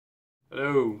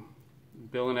Hello,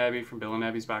 Bill and Abby from Bill and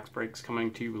Abby's Box Breaks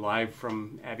coming to you live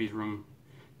from Abby's room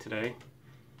today.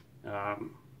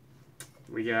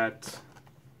 We got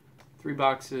 3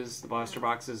 boxes, the blaster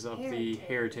boxes of the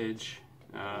Heritage.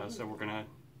 So we're gonna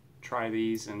try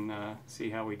these and see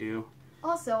how we do.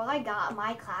 Also, I got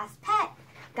my class pet.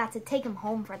 Got to take him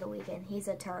home for the weekend. He's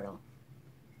a turtle.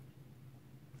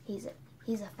 He's a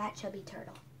fat chubby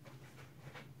turtle.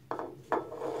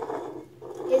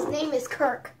 His name is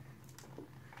Kirk.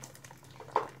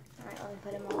 Alright, let me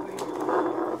put him over here.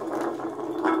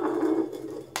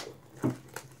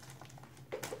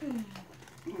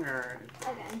 Alright.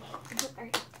 Okay.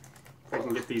 If I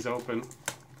can get these open.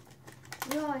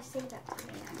 You always say that to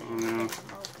me. Oh no.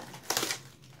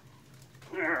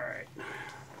 Alright.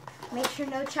 Make sure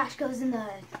no trash goes in the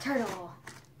turtle.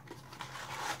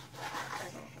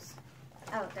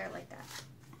 Oh, they're like that.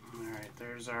 Alright,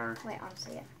 there's our Wait, I'll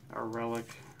see it. our relic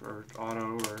or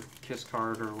auto or kiss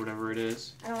card or whatever it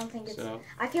is. I don't think it's. So,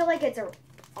 I feel like it's a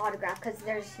autograph because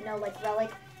there's no like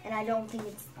relic, and I don't think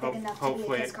it's big enough to be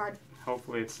a kiss card.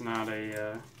 Hopefully it's not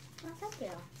a. Oh, thank you.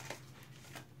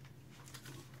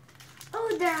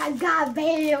 Oh, there I got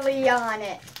Bailey on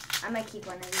it. I might keep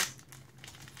one of these.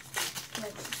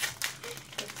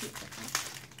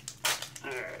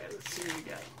 Alright, let's see what we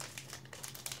got.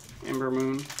 Ember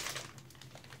Moon.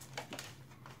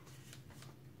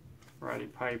 Roddy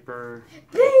Piper.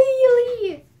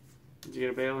 Bailey! Did you get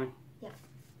a Bailey? Yep.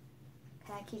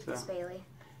 Can I keep this Bailey?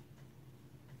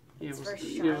 Yeah, It's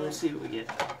we'll see what we get.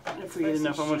 If we get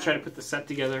enough, I'm going to try to put the set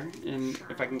together. And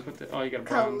if I can put the... Oh, you got a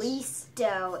bronze.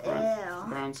 Callisto. Ew.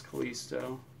 Bronze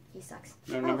Callisto. He sucks.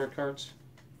 No numbered cards?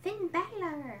 Finn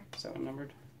Balor. Is that one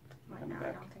numbered? What? No,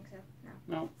 I don't think so. No.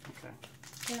 No? Okay.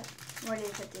 Yeah. Where do you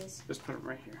put these? Just put them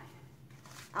right here.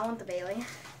 I want the Bailey.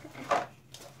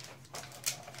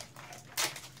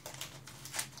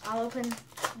 I'll open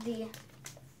the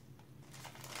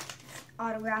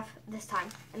autograph this time,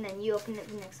 and then you open it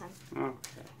the next time. Okay.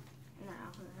 And then I'll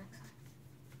open it next time.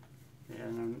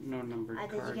 Yeah, no numbered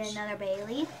cards. Did you get another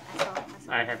Bailey? I saw it myself.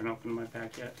 I haven't opened my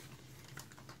pack yet.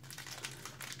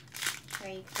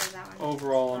 There, you can throw that one.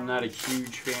 Overall, I'm not a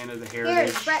huge fan of the Heritage.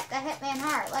 Here's Bret the Hitman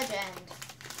Hart, legend.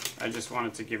 I just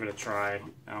wanted to give it a try.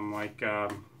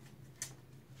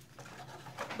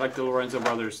 Like the Lorenzo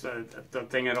brothers, the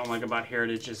thing I don't like about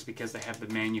Heritage is because they have the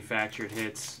manufactured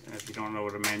hits. And if you don't know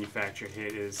what a manufactured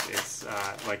hit is, it's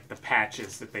like the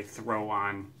patches that they throw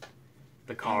on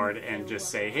the card and just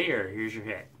say, "Here, here's your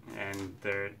hit," and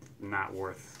they're not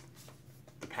worth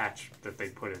the patch that they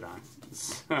put it on.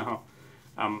 So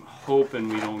I'm hoping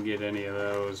we don't get any of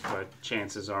those, but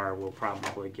chances are we'll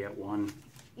probably get one.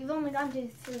 You've only gone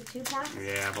through 2 packs?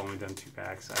 Yeah, I've only done 2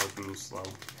 packs. I open them slow.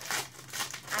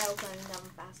 I open them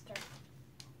faster.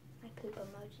 My poop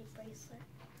emoji bracelet.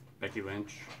 Becky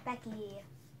Lynch. Becky.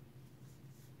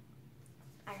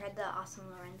 I heard the Awesome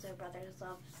Lorenzo brothers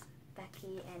loves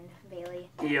Becky and Bailey.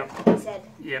 Yep. He said.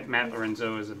 Yep, Matt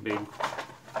Lorenzo is a big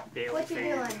Bailey What you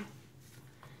fan. doing?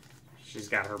 She's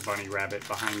got her bunny rabbit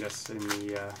behind us in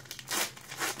the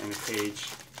cage,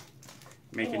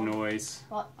 making noise.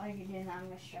 What are you doing? I'm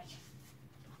gonna stretch.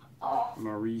 Oh.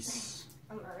 Maurice.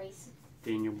 I'm a race.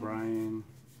 Daniel Bryan.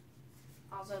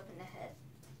 I was open to hit.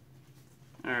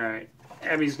 All right,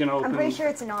 Abby's gonna open. I'm pretty sure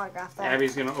it's an autograph though.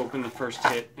 Abby's gonna open the first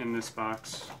hit in this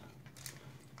box.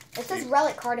 It says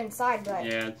relic card inside, but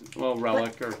yeah, well,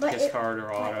 relic or kiss card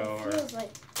or auto it feels like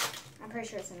I'm pretty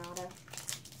sure it's an auto.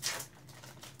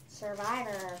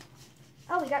 Survivor.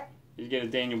 Oh, we got. You get a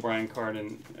Daniel Bryan card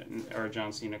or a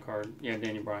John Cena card. Yeah,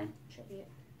 Daniel Bryan. Tribute.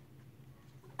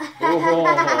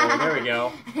 Oh, there we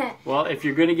go. Well, if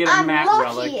you're gonna get a matte lucky.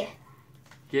 relic,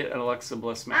 get an Alexa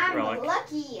Bliss matte relic. I'm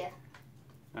lucky.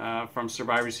 From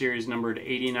Survivor Series numbered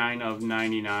 89 of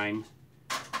 99.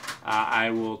 I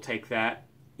will take that,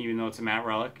 even though it's a matte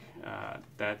relic.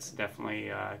 That's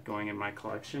definitely going in my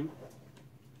collection.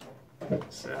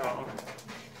 So,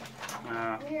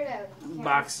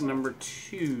 box number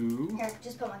 2. Here,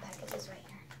 just put my packages right here.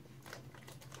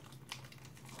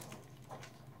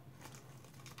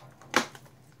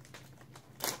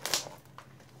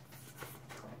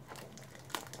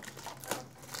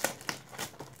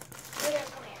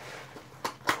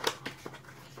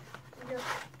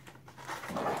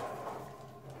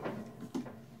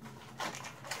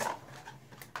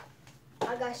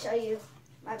 I gotta show you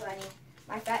my bunny,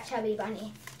 my fat chubby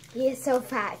bunny. He is so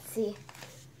fat, see?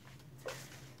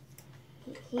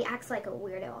 He acts like a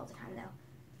weirdo all the time though.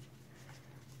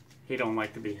 He don't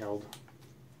like to be held.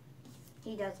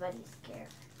 He does, but he's scared.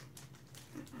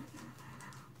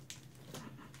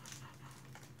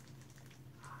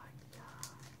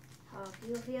 Hope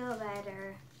you feel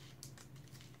better.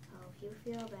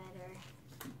 feel better.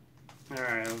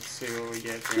 Alright, let's see what we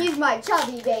get here. He's my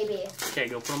chubby baby. Okay,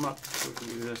 go put him up so we can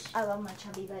do this. I love my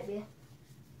chubby baby.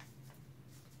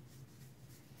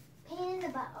 Pain in the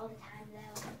butt all the time,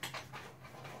 though.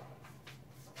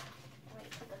 Wait,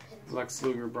 put the pins. Lex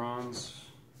Luger bronze.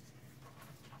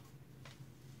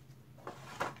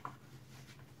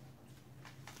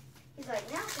 He's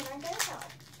like, now can I get help?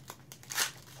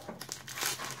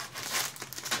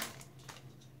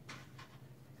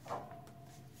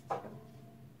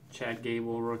 Chad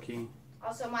Gable rookie.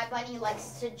 Also, my bunny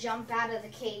likes to jump out of the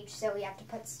cage, so we have to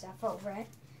put stuff over it.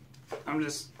 I'm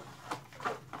just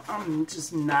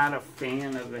not a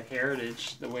fan of the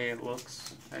Heritage, the way it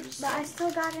looks. But I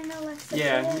still got an Alexa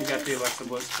Yeah, Bliss. you got the Alexa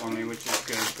Bliss for me, which is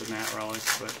good, the Matt Relic,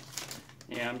 but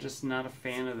yeah, I'm just not a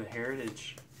fan of the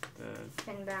Heritage.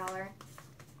 Finn Balor.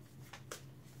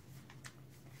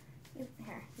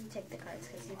 Here, you take the cards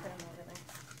because you put them over there.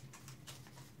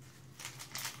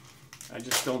 I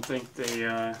just don't think they,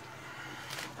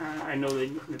 I know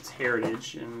it's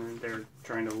Heritage and they're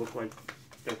trying to look like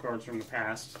their cards from the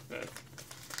past, but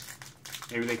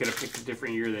maybe they could have picked a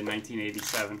different year than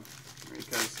 1987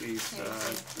 because these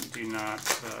do not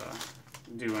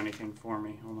do anything for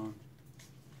me. Hold on.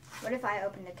 What if I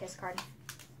opened a Kiss card?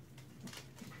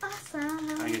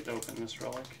 Awesome. I get to open this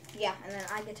relic. Yeah, and then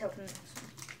I get to open the next one.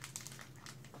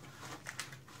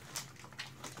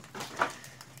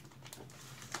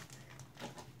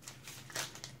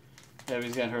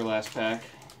 Debbie's got her last pack,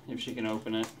 if she can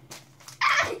open it.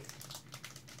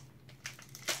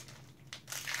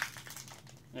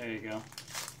 There you go.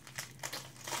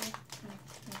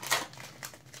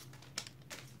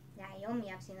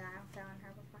 Naomi, I've seen that outfit on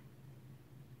her before.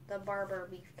 The Barber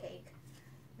beefcake.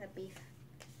 The beef.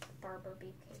 Barber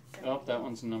beefcake. Oh, that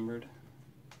one's numbered.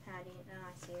 How do you know?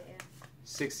 I see it, yeah.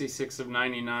 66 of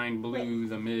 99, blue, Wait.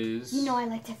 The Miz. You know I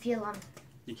like to feel them.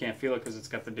 You can't feel it because it's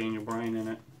got the Daniel Bryan in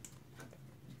it.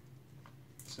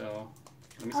 So,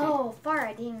 let me see. Oh, far,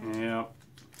 I didn't. Yep.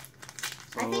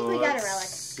 I think we got a relic. Let's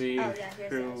see Oh, yeah,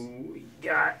 here's who we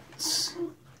got.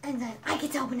 And then I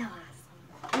get to open the last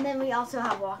one. And then we also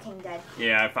have Walking Dead.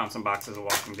 Yeah, I found some boxes of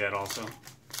Walking Dead also.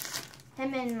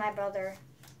 Him and my brother,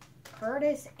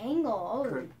 Curtis Angle.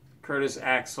 Oh. Curtis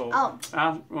Axel. Oh.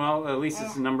 Well, at least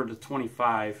it's numbered to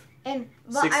 25. And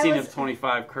 16 of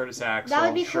 25, Curtis Axel. That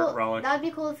would be shirt cool. relic. That would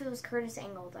be cool if it was Curtis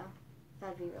Angle, though. That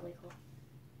would be really cool.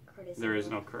 Curtis. There is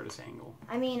Angle. no Curtis Angle.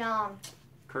 I mean,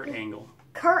 Kurt Angle.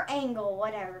 Kurt Angle,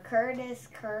 whatever. Curtis,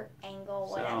 Kurt Angle,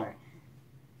 whatever.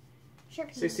 Sure.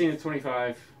 16 of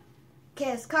 25.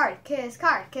 Kiss card, kiss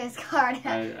card, kiss card.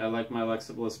 I like my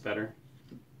Alexa Bliss better.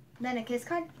 Then a kiss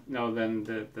card? No, than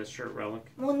the shirt relic.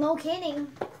 Well, no kidding.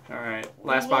 All right,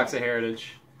 last box of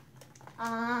Heritage.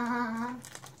 I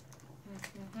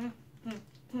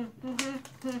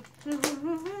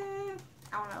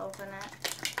want to open it.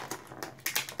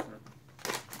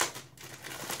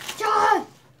 John!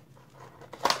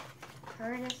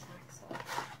 Curtis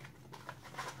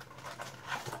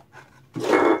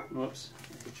Axel. Whoops,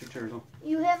 get your turtle.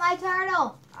 You hit my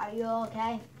turtle. Are you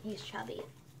okay? He's chubby.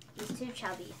 He's too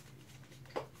chubby.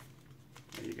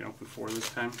 You can open 4 this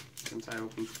time, since I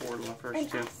opened 4 the first I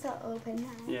 2. also open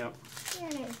that. Yep. Here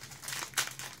it is.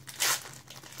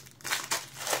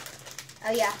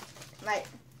 Oh yeah, my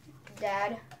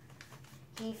dad.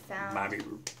 He found. Bobby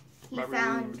Roode. He Bobby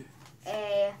found Roode.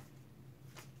 a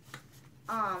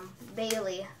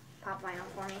Bailey pop vinyl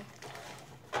for me.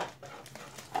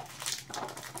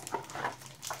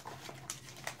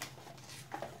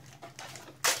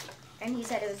 And he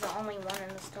said it was the only one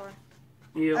in the store.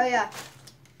 Yep. Oh yeah.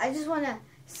 I just wanna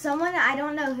someone, I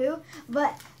don't know who,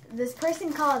 but this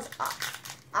person calls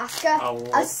Asuka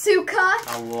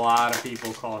Asuka. A lot of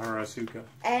people call her Asuka.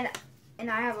 And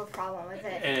I have a problem with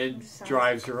it. And it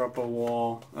drives her up a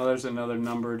wall. Oh, there's another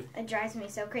numbered. It drives me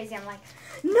so crazy. I'm like,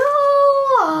 no!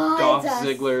 Dolph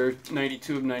Ziggler,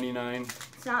 92 of 99.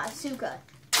 It's not Asuka.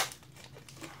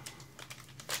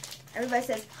 Everybody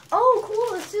says, oh,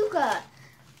 cool, Asuka.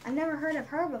 I've never heard of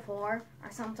her before,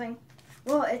 or something.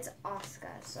 Well, it's Asuka,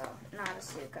 so not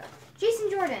Asuka. Jason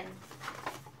Jordan.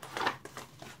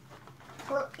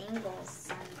 Kurt Angle's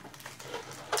son.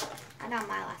 I got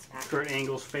my last pack. Kurt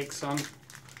Angle's fake son.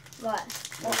 What?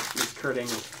 Well, It's Kurt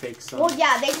Angle's fake son. well,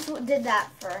 yeah, they just did that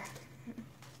for...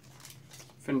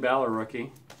 Finn Balor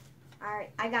rookie.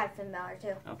 Alright, I got Finn Balor,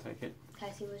 too. I'll take it. Can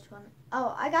I see which one?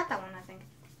 Oh, I got that one, I think.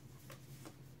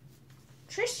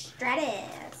 Trish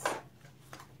Stratus.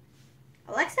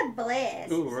 Alexa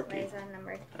Bliss. Ooh, rookie. Where is that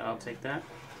numbered? I'll take that.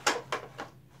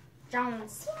 John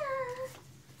Cena.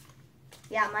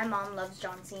 Yeah, my mom loves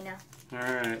John Cena.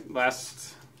 Alright,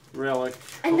 last Relic.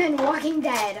 And then Walking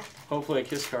Dead. Hopefully a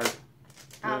kiss card.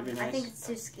 That'd be nice. I think it's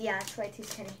too. Yeah, it's way too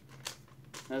skinny.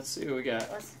 Let's see what we got.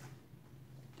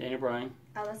 Daniel Bryan.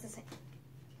 Oh, that's the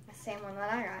same one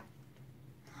that I got.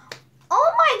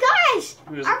 Oh my gosh!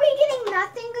 Are we getting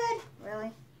nothing good?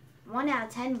 Really? 1 out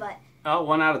of 10, but. Oh,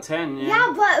 1 out of 10. Yeah.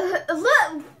 Yeah, but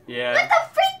look. Yeah. What the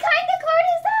freak kind of card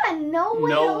is that? No way.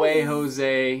 No way,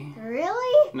 Jose.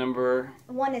 Really? Number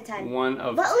 1 of 10. 1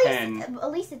 of but 10.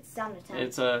 At least it's down to 10.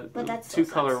 It's a but that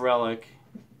 2-color relic.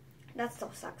 That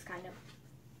still sucks, kind of.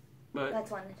 But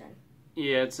that's 1 of 10.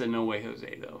 Yeah, it's a No Way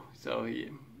Jose though. So yeah,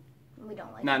 we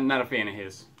don't like. Not a fan of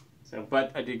his. So,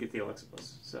 but I did get the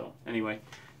Alexibus. So anyway,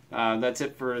 that's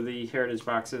it for the Heritage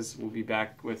boxes. We'll be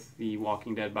back with the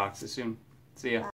Walking Dead boxes soon. See ya.